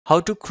How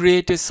to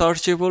create a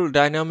searchable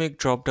dynamic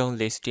drop-down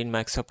list in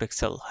Microsoft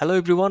Excel. Hello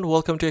everyone,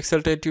 welcome to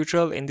Excel 10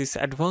 tutorial. In this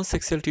advanced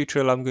Excel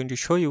tutorial, I'm going to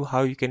show you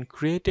how you can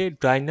create a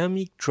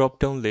dynamic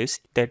drop-down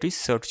list that is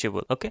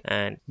searchable. Okay,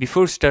 and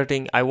before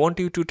starting, I want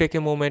you to take a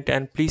moment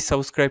and please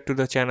subscribe to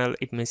the channel.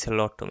 It means a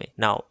lot to me.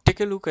 Now, take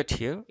a look at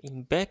here.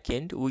 In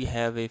backend, we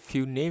have a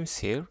few names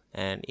here,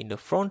 and in the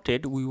front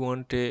end we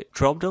want a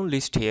drop-down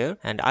list here,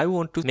 and I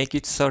want to make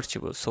it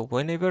searchable. So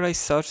whenever I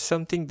search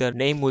something, the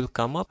name will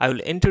come up. I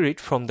will enter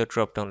it from the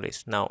drop-down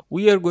list. Now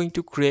we are going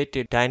to create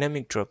a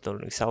dynamic drop-down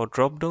list. Our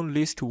drop-down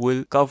list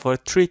will cover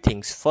three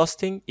things. First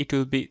thing, it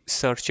will be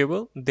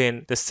searchable.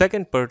 Then the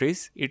second part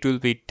is it will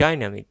be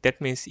dynamic. That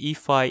means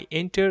if I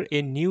enter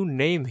a new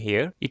name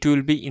here, it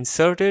will be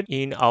inserted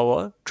in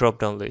our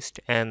drop-down list.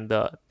 And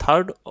the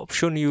third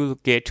option you will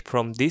get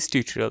from this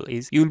tutorial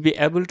is you will be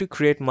able to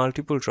create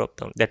multiple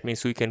drop-down. That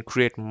means we can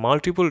create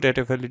multiple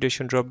data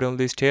validation drop-down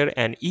list here,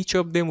 and each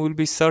of them will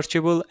be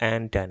searchable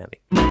and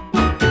dynamic.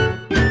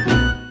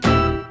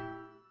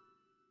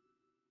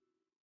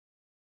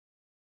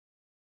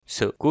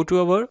 So go to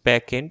our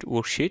backend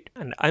worksheet,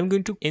 and I'm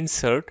going to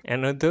insert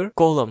another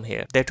column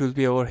here. That will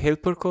be our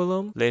helper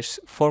column. Let's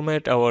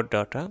format our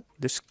data.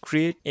 Let's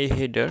create a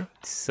header.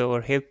 This is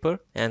our helper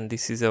and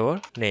this is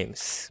our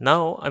names.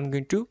 Now I'm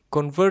going to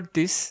convert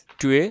this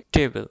to a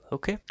table.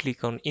 Okay,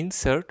 click on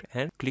insert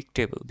and click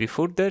table.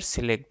 Before that,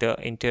 select the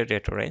entire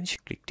data range,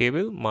 click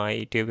table.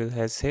 My table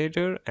has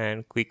header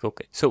and click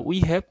OK. So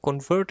we have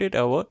converted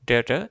our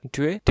data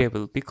into a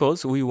table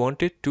because we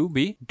want it to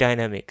be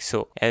dynamic.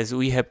 So as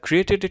we have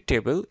created a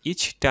table,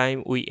 each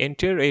time we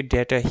enter a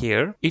data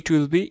here, it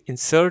will be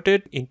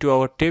inserted into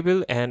our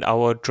table and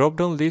our drop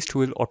down list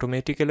will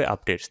automatically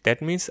update.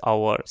 That means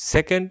our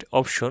second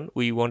option,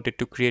 we wanted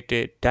to create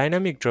a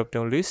dynamic drop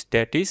down list,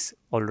 that is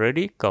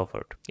already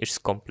covered. It's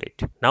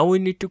complete. Now we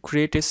need to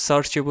create a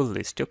searchable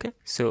list. Okay,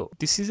 so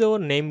this is our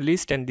name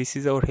list and this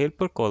is our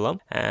helper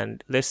column,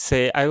 and let's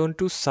say I want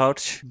to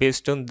search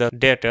based on the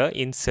data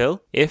in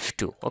cell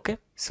F2. Okay,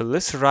 so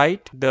let's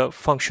write the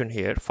function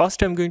here.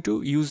 First I'm going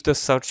to use the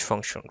search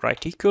function,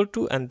 write equal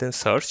to and then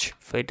search.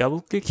 If I double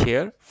click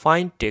here,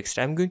 find text,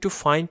 I'm going to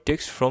find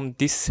text from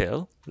this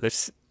cell.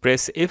 Let's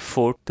press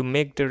F4 to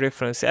make the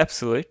reference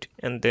absolute,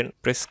 and then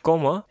press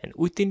comma, and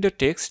within the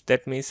text,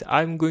 that means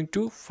I'm going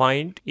to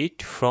find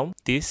it from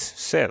this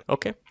cell.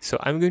 Okay, so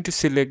I'm going to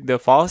select the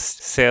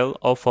first cell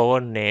of our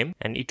name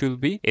and it will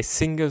be a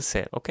single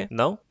cell. Okay,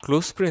 now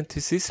close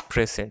parenthesis,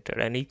 press enter,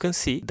 and you can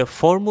see the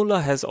formula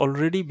has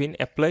already been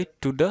applied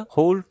to the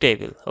whole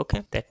table.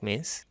 Okay, that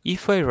means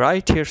if I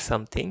write here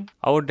something,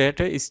 our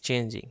data is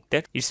changing.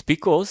 That is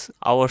because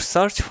our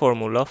search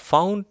formula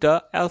found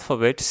the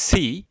alphabet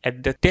C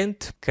at the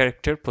 10th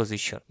character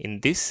position in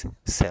this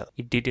cell.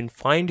 It didn't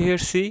find here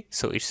C,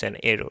 so it's an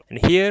error.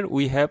 And here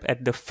we have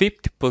at the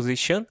 5th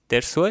position,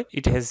 that's why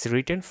it has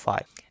written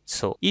 5.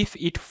 So if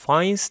it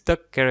finds the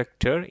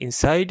character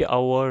inside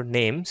our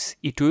names,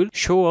 it will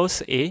show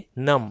us a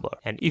number,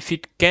 and if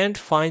it can't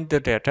find the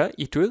data,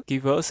 it will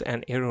give us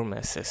an error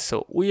message.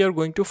 So we are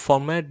going to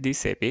format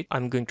this a bit.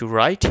 I'm going to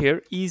write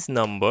here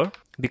IsNumber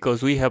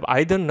because we have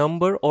either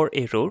number or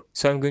error,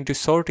 so I'm going to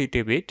sort it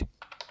a bit.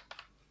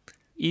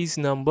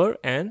 IsNumber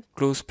and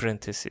close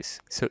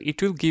parenthesis. So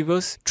it will give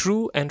us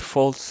true and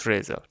false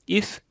result.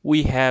 If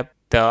we have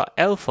the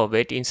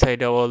alphabet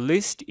inside our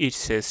list, it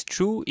says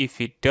true. If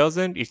it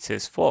doesn't, it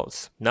says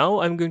false.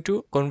 Now I'm going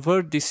to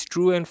convert this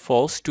true and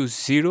false to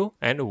 0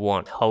 and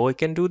 1. How I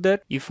can do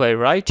that? If I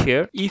write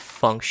here if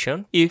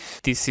function,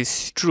 if this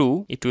is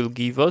true, it will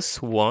give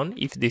us 1.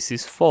 If this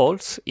is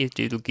false, it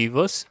will give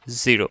us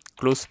 0.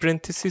 Close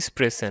parenthesis,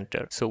 press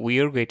enter. So we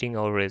are getting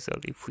our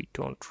result. If we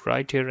don't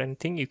write here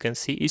anything, you can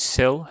see each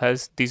cell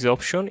has this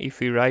option. If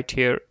we write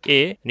here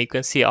A, and you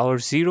can see our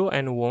 0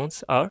 and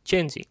 1s are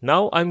changing.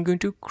 Now I'm going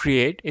to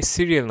create a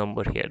serial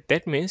number here.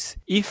 That means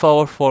if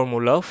our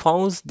formula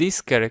finds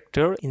this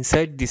character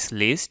inside this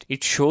list,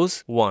 it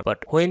shows 1,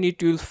 but when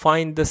it will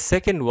find the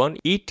second one,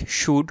 it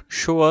should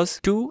show us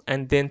 2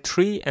 and then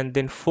 3 and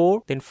then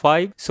 4 then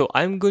 5. So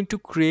I'm going to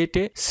create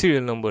a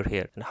serial number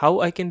here. And how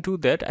I can do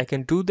that? I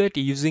can do that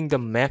using the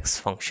max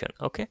function.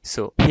 Okay,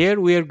 so here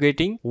we are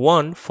getting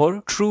 1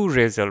 for true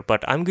result,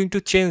 but I'm going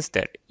to change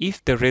that.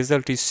 If the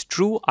result is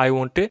true, I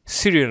want a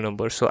serial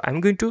number, so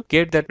I'm going to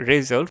get that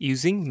result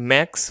using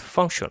max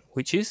function,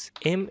 which is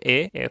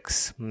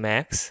max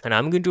max, and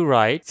I'm going to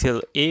write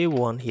cell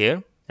A1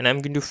 here, and I'm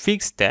going to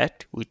fix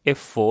that with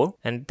F4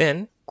 and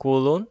then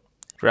colon,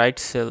 write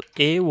cell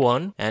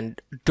A1, and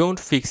don't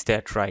fix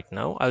that right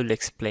now, I will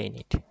explain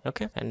it.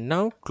 Okay, and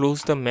now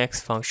close the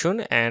max function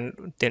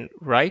and then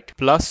write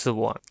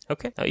 +1.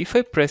 Okay, now if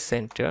I press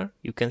enter,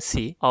 you can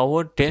see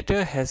our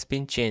data has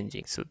been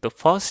changing. So the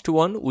first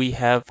one we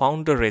have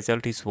found the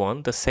result is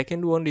 1, the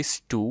second one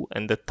is 2,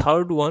 and the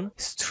third one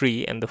is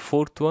 3, and the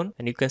fourth one,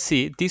 and you can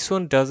see this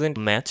one doesn't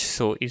match,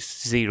 so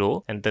it's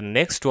 0, and the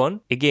next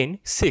one again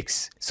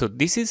 6. So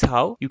this is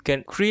how you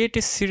can create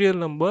a serial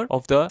number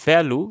of the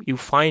value you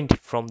find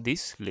from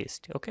this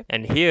list. Okay,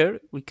 and here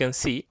we can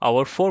see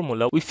our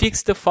formula. We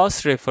fixed the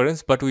first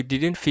reference, but we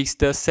didn't fix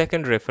the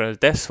second reference.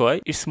 That's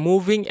why it's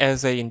moving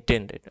as I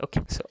intended.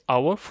 Okay, so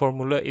our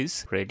formula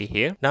is ready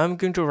here. Now I'm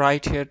going to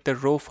write here the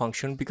row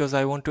function because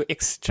I want to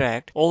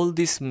extract all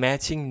these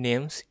matching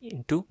names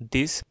into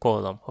this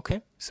column.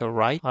 Okay, so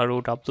write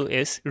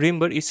rows.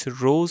 Remember, it's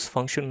rows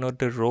function, not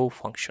the row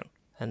function.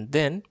 And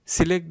then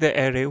select the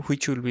array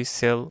which will be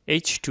cell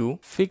H2,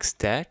 fix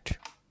that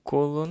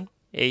colon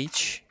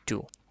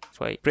H2.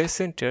 So I press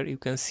enter, you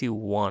can see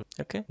 1.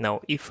 Okay, now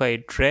if I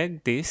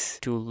drag this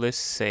to, let's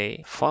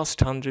say,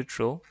 first 100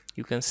 row,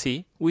 you can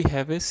see we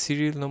have a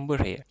serial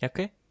number here.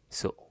 Okay,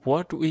 so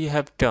what we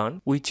have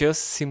done, we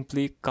just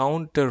simply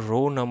count the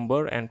row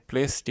number and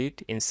placed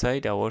it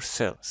inside our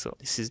cell. So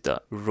this is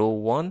the row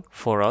 1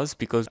 for us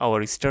because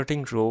our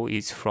starting row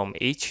is from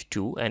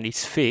H2 and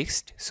it's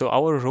fixed. So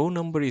our row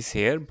number is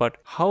here, but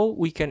how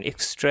we can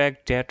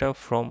extract data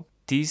from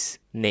these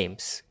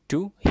names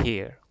to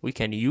here? We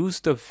can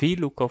use the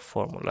VLOOKUP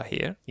formula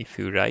here. If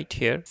you write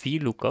here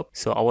VLOOKUP,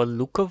 so our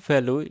lookup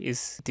value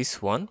is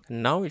this one.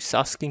 Now it's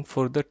asking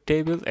for the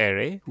table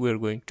array. We're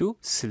going to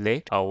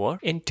select our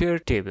entire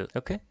table.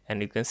 Okay,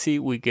 and you can see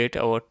we get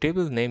our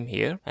table name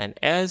here, and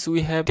as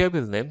we have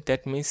table name,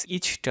 that means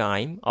each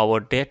time our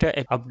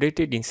data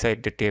updated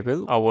inside the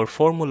table, our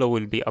formula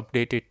will be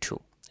updated too.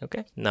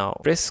 Okay, now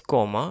press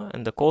comma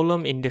and the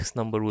column index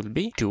number will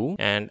be 2,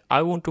 and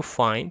I want to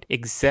find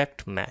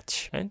exact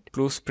match, and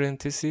close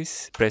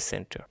parenthesis, press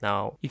enter.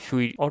 Now if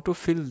we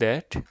autofill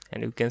that,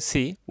 and you can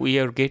see we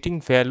are getting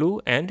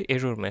value and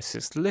error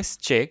message. Let's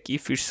check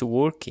if it's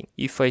working.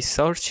 If I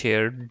search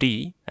here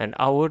D, and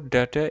our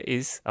data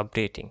is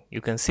updating, you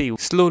can see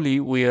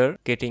slowly we are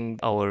getting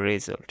our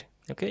result.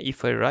 Okay,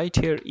 if I write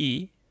here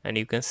E, and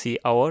you can see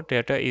our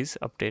data is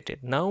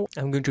updated. Now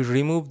I'm going to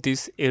remove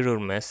this error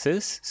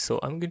message. So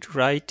I'm going to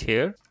write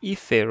here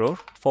if error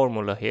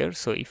formula here.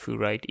 So if you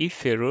write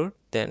if error,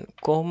 then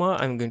comma,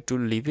 I'm going to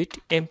leave it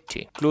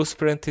empty, close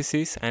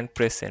parenthesis, and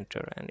press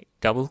enter, and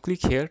double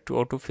click here to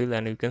autofill,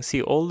 and you can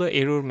see all the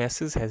error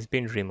message has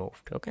been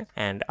removed. Okay,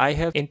 and I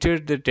have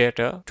entered the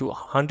data to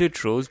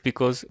 100 rows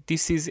because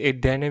this is a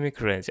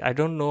dynamic range. I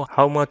don't know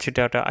how much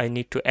data I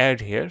need to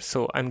add here,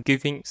 so I'm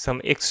giving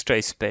some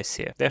extra space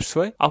here. That's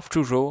why up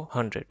to row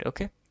 100.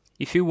 Okay,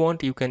 if you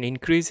want, you can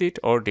increase it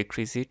or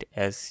decrease it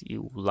as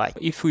you like.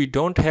 If we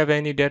don't have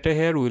any data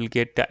here, we'll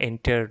get the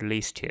entire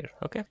list here.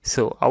 Okay,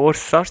 so our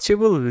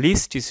searchable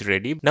list is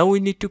ready. Now we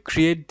need to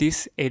create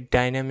this a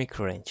dynamic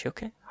range.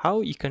 Okay,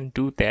 how you can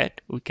do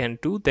that? We can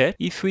do that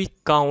if we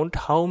count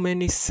how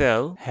many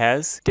cell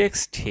has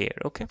text here.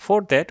 Okay,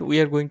 for that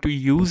we are going to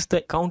use the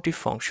countif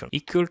function,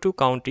 equal to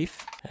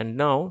countif, and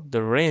now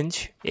the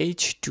range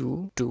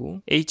H2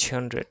 to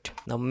H100.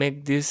 Now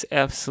make this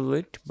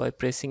absolute by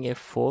pressing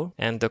F4,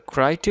 and the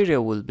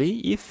criteria will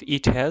be if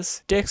it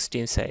has text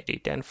inside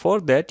it, and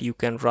for that you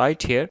can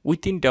write here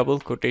within double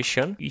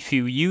quotation. If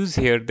you use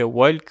here the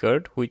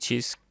wildcard, which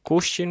is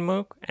question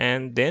mark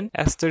and then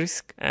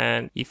asterisk,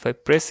 and if I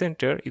press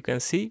enter, you can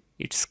see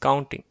it's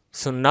counting.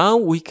 So now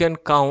we can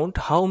count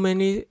how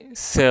many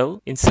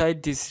cell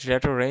inside this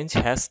data range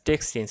has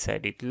text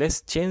inside it. Let's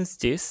change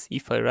this.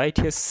 If I write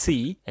here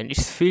C, and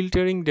it's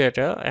filtering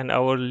data, and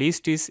our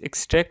list is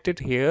extracted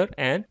here,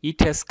 and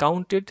it has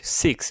counted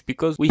 6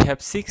 because we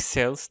have 6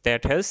 cells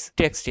that has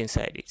text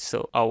inside it.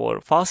 So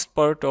our first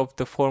part of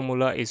the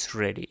formula is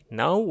ready.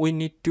 Now we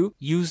need to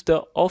use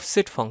the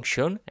offset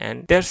function,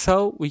 and that's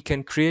how we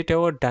can create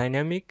our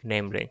dynamic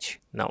name range.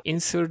 Now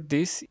insert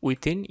this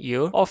within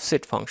your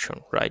offset function,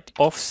 right?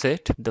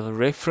 Offset, the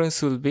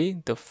reference will be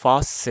the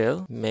first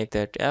cell, make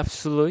that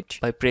absolute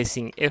by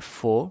pressing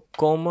F4,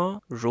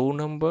 comma, row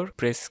number,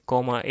 press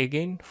comma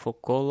again for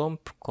column,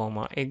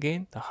 comma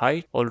again, the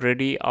height,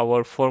 already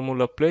our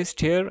formula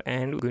placed here,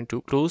 and we're going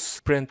to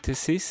close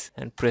parenthesis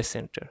and press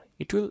enter.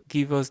 It will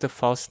give us the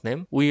first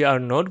name. We are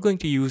not going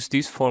to use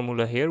this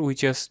formula here, we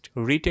just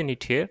written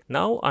it here.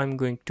 Now I'm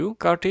going to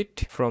cut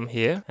it from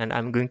here, and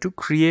I'm going to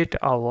create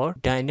our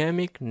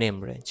dynamic name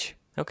range.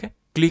 Okay,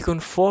 click on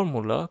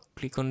formula,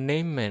 click on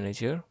name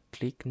manager,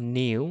 click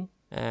new,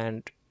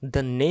 and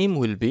the name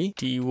will be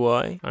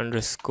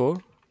ty_name.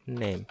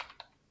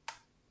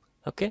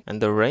 Okay,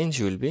 and the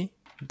range will be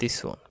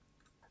this one.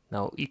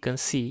 Now you can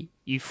see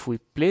if we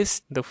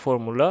place the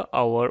formula,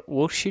 our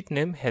worksheet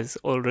name has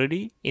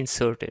already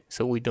inserted,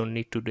 so we don't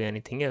need to do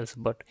anything else.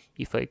 But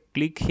if I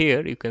click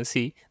here, you can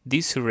see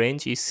this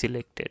range is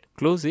selected.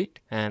 Close it,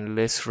 and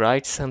let's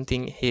write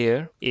something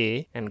here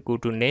A, and go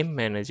to name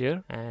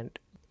manager, and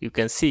you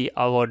can see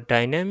our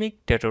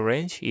dynamic data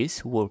range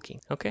is working.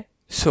 Okay,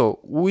 so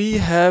we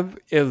have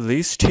a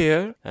list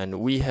here, and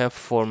we have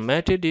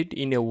formatted it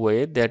in a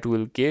way that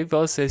will give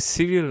us a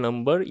serial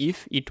number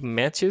if it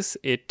matches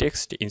a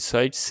text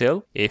inside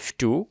cell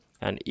F2,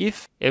 and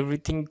if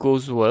everything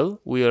goes well,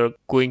 we are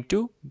going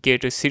to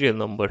get a serial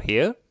number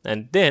here,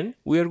 and then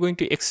we are going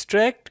to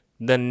extract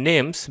the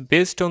names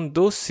based on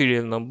those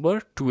serial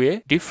number to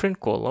a different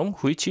column,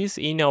 which is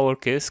in our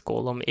case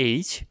column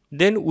H.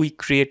 Then we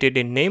created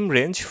a name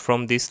range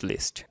from this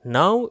list.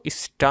 Now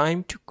it's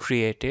time to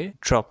create a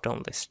drop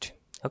down list.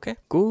 Okay,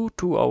 go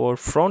to our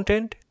front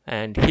end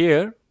and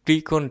here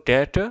click on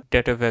data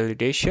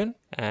validation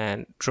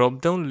and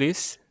drop down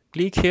list.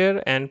 Click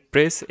here and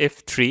press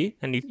F3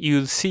 and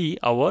you'll see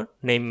our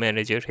name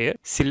manager here.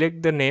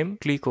 Select the name,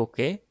 click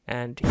OK,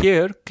 and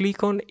here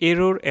click on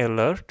error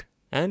alert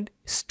and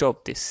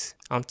stop this.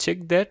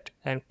 Uncheck that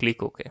and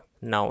click OK.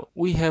 Now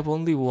we have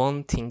only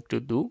one thing to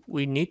do.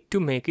 We need to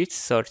make it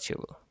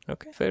searchable.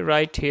 Okay, if I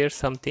write here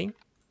something,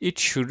 it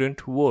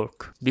shouldn't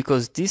work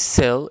because this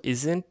cell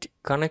isn't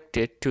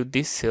connected to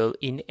this cell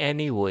in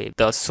any way.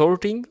 The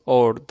sorting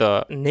or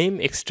the name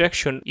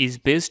extraction is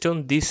based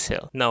on this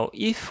cell. Now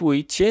if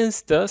we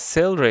change the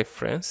cell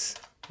reference,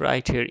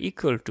 right here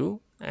equal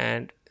to,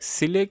 and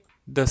select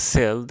the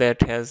cell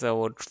that has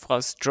our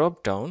first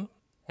drop down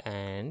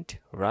and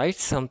write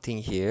something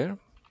here,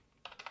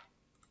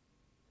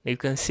 you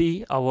can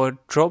see our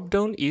drop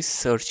down is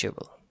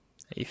searchable.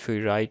 If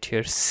we write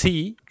here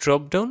C,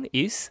 drop down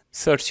is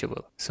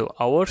searchable. So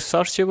our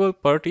searchable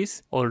part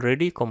is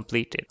already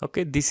completed.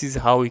 Okay, this is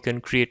how we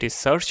can create a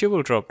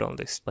searchable drop down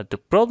list. But the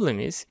problem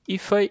is,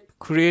 if I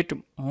create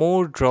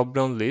more drop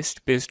down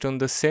list based on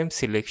the same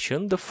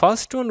selection, the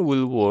first one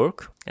will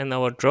work and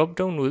our drop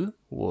down will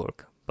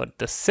work. But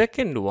the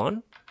second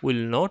one will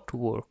not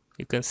work.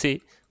 You can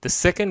see the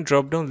second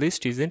drop down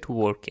list isn't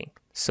working.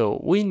 So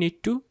we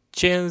need to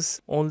change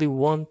only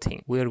one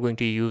thing. We are going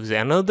to use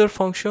another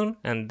function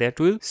and that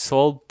will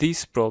solve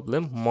this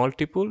problem,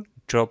 multiple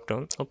drop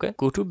down. Okay,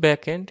 go to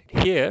backend.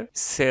 Here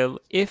cell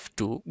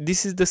F2,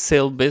 this is the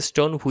cell based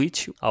on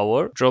which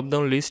our drop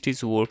down list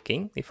is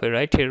working. If I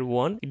write here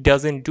 1, it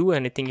doesn't do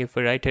anything. If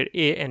I write here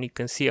A, and you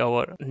can see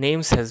our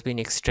names has been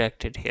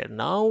extracted here.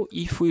 Now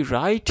if we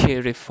write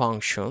here a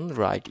function,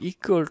 write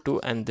equal to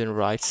and then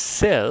write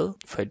cell,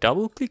 if I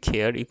double click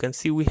here, you can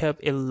see we have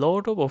a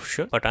lot of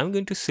options, but I'm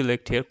going to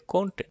select here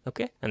content.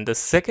 Okay, and the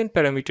second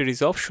parameter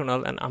is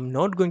optional and I'm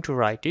not going to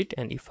write it.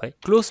 And if I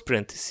close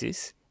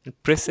parenthesis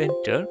and press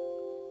enter,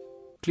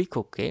 click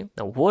OK.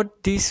 Now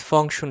what this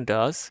function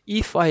does,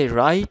 if I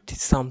write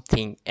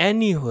something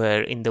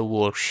anywhere in the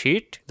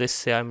worksheet, let's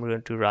say I'm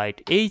going to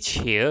write H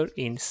here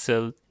in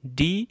cell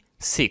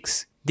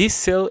D6. This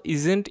cell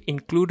isn't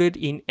included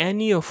in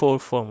any of our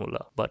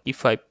formula, but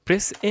if I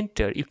press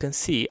enter, you can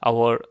see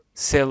our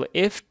cell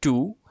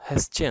F2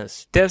 has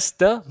changed. That's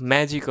the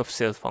magic of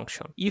cell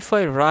function. If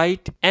I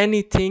write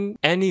anything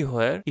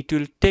anywhere, it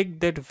will take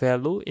that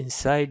value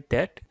inside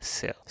that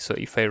cell. So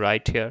if I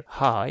write here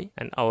hi,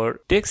 and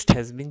our text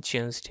has been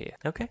changed here.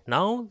 Okay,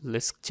 now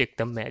let's check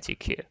the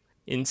magic here.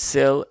 In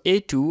cell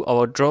A2,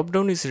 our drop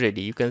down is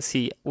ready. You can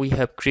see we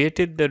have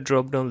created the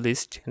drop down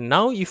list.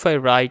 Now if I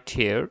write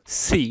here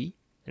C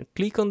and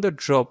click on the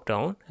drop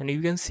down, and you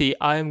can see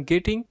I am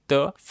getting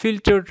the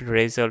filtered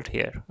result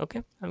here.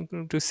 Okay, I'm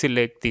going to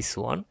select this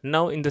one.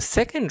 Now in the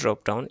second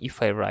drop down,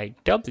 if I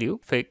write W,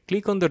 if I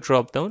click on the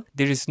drop down,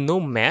 there is no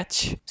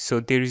match, so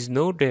there is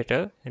no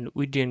data and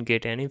we didn't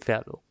get any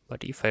value.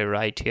 But if I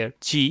write here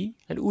G,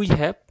 and we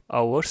have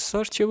our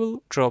searchable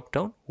drop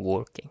down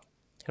working.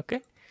 Okay,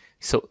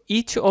 so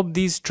each of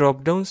these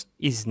drop downs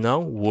is now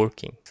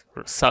working.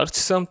 Search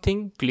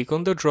something, click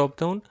on the drop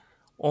down,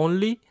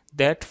 only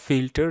that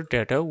filter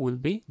data will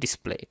be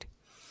displayed.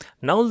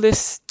 Now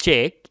let's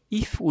check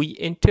if we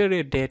enter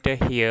a data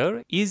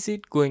here, is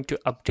it going to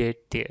update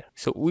there?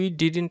 So we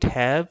didn't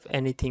have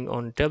anything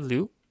on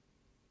W.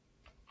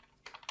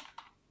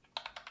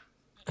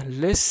 And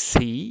let's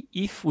see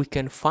if we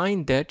can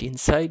find that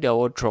inside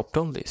our drop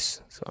down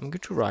list. So I'm going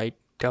to write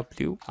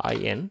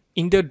WIN.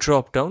 In the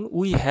drop down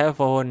we have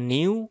our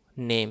new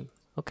name.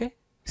 Okay,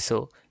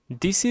 so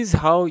this is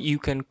how you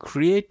can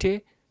create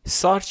a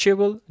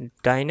searchable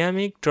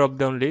dynamic drop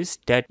down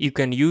list that you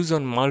can use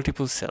on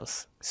multiple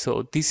cells.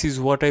 So this is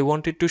what I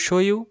wanted to show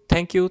you.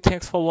 Thank you.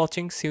 Thanks for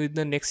watching. See you in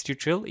the next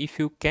tutorial. If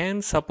you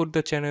can support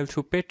the channel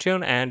through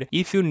Patreon, and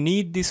if you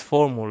need this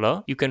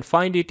formula, you can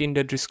find it in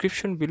the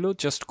description below.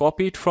 Just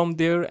copy it from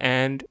there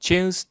and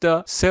change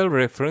the cell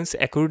reference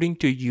according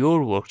to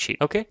your worksheet.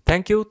 Okay,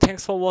 thank you.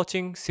 Thanks for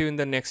watching. See you in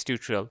the next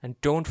tutorial, and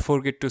don't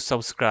forget to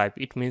subscribe.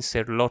 It means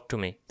a lot to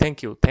me.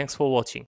 Thank you. Thanks for watching.